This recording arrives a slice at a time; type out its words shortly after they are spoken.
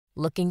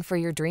Looking for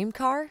your dream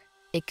car?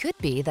 It could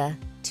be the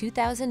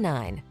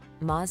 2009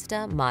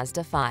 Mazda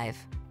Mazda5.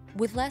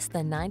 With less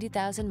than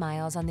 90,000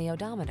 miles on the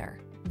odometer,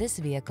 this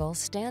vehicle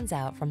stands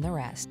out from the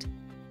rest.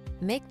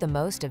 Make the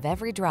most of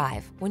every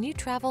drive when you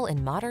travel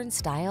in modern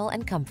style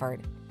and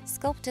comfort.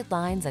 Sculpted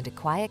lines and a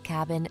quiet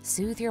cabin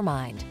soothe your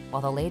mind,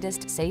 while the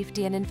latest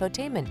safety and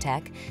infotainment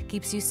tech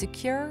keeps you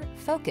secure,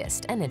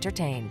 focused, and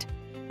entertained.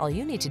 All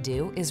you need to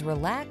do is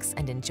relax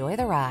and enjoy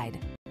the ride.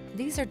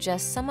 These are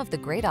just some of the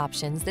great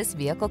options this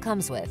vehicle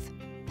comes with: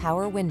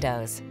 power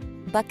windows,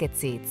 bucket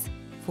seats,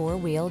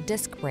 four-wheel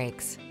disc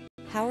brakes,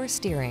 power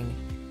steering.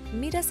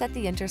 Meet us at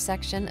the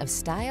intersection of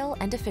style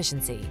and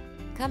efficiency.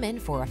 Come in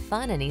for a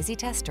fun and easy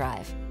test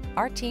drive.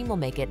 Our team will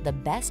make it the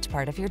best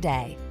part of your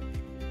day.